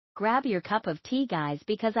Grab your cup of tea, guys,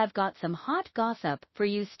 because I've got some hot gossip for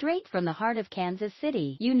you straight from the heart of Kansas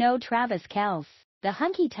City. You know Travis Kelce, the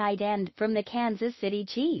hunky tight end from the Kansas City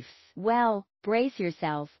Chiefs. Well, brace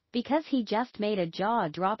yourself, because he just made a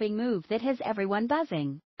jaw-dropping move that has everyone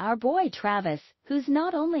buzzing. Our boy Travis, who's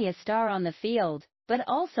not only a star on the field, but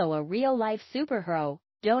also a real-life superhero,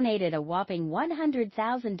 donated a whopping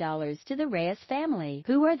 $100,000 to the Reyes family.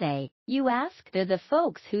 Who are they, you ask? They're the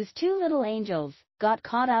folks whose two little angels got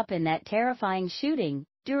caught up in that terrifying shooting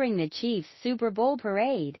during the Chiefs' Super Bowl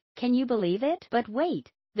parade. Can you believe it? But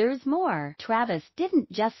wait, there's more. Travis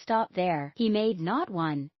didn't just stop there. He made not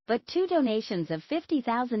one, but two donations of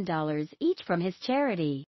 $50,000 each from his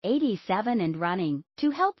charity, 87 and Running,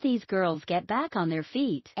 to help these girls get back on their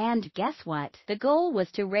feet. And guess what? The goal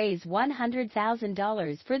was to raise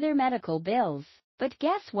 $100,000 for their medical bills. But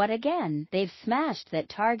guess what again? They've smashed that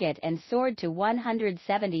target and soared to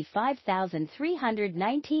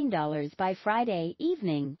 $175,319 by Friday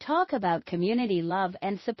evening. Talk about community love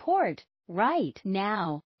and support. Right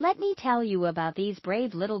now, let me tell you about these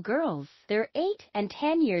brave little girls. They're 8 and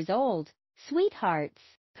 10 years old, sweethearts,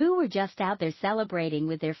 who were just out there celebrating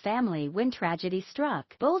with their family when tragedy struck.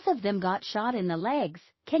 Both of them got shot in the legs.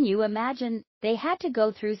 Can you imagine? They had to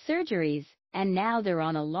go through surgeries, and now they're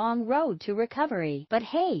on a long road to recovery. But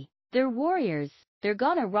hey, they're warriors. They're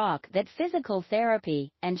gonna rock that physical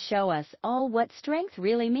therapy and show us all what strength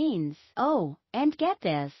really means. Oh, and get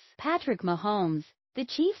this, Patrick Mahomes, the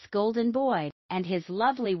Chiefs' golden boy, and his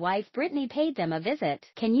lovely wife Brittany paid them a visit.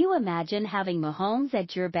 Can you imagine having Mahomes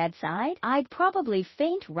at your bedside? I'd probably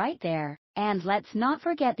faint right there. And let's not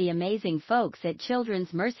forget the amazing folks at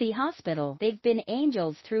Children's Mercy Hospital. They've been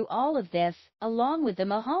angels through all of this, along with the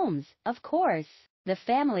Mahomes, of course. The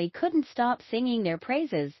family couldn't stop singing their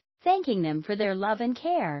praises, thanking them for their love and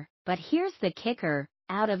care. But here's the kicker.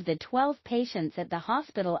 Out of the 12 patients at the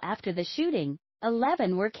hospital after the shooting,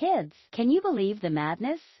 11 were kids. Can you believe the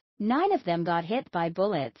madness? 9 of them got hit by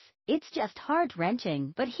bullets. It's just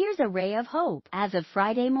heart-wrenching. But here's a ray of hope. As of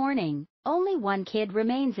Friday morning, only 1 kid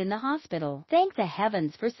remains in the hospital. Thank the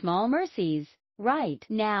heavens for small mercies. Right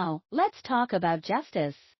now, let's talk about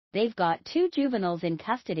justice. They've got 2 juveniles in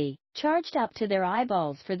custody, charged up to their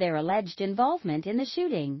eyeballs for their alleged involvement in the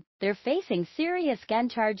shooting. They're facing serious gun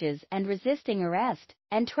charges and resisting arrest.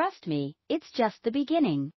 And trust me, it's just the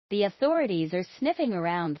beginning. The authorities are sniffing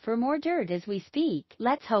around for more dirt as we speak.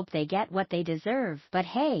 Let's hope they get what they deserve. But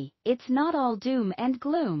hey, it's not all doom and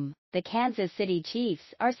gloom. The Kansas City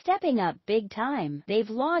Chiefs are stepping up big time. They've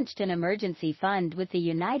launched an emergency fund with the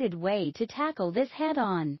United Way to tackle this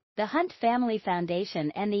head-on. The Hunt Family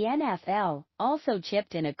Foundation and the NFL also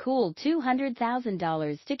chipped in a cool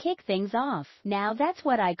 $200,000 to kick things off. Now that's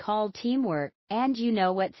what I call teamwork. And you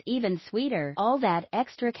know what's even sweeter? All that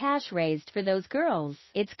extra cash raised for those girls,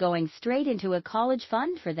 it's going straight into a college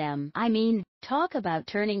fund for them. I mean, talk about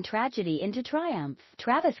turning tragedy into triumph.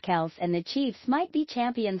 Travis Kelce and the Chiefs might be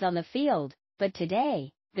champions on the field, but today,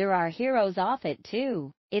 there are heroes off it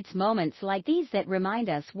too. It's moments like these that remind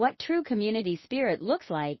us what true community spirit looks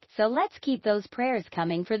like. So let's keep those prayers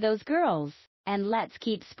coming for those girls. And let's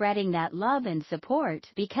keep spreading that love and support,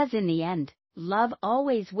 because in the end, love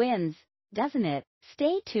always wins, doesn't it?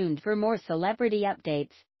 Stay tuned for more celebrity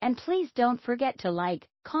updates, and please don't forget to like,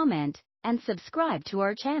 comment, and subscribe to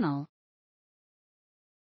our channel.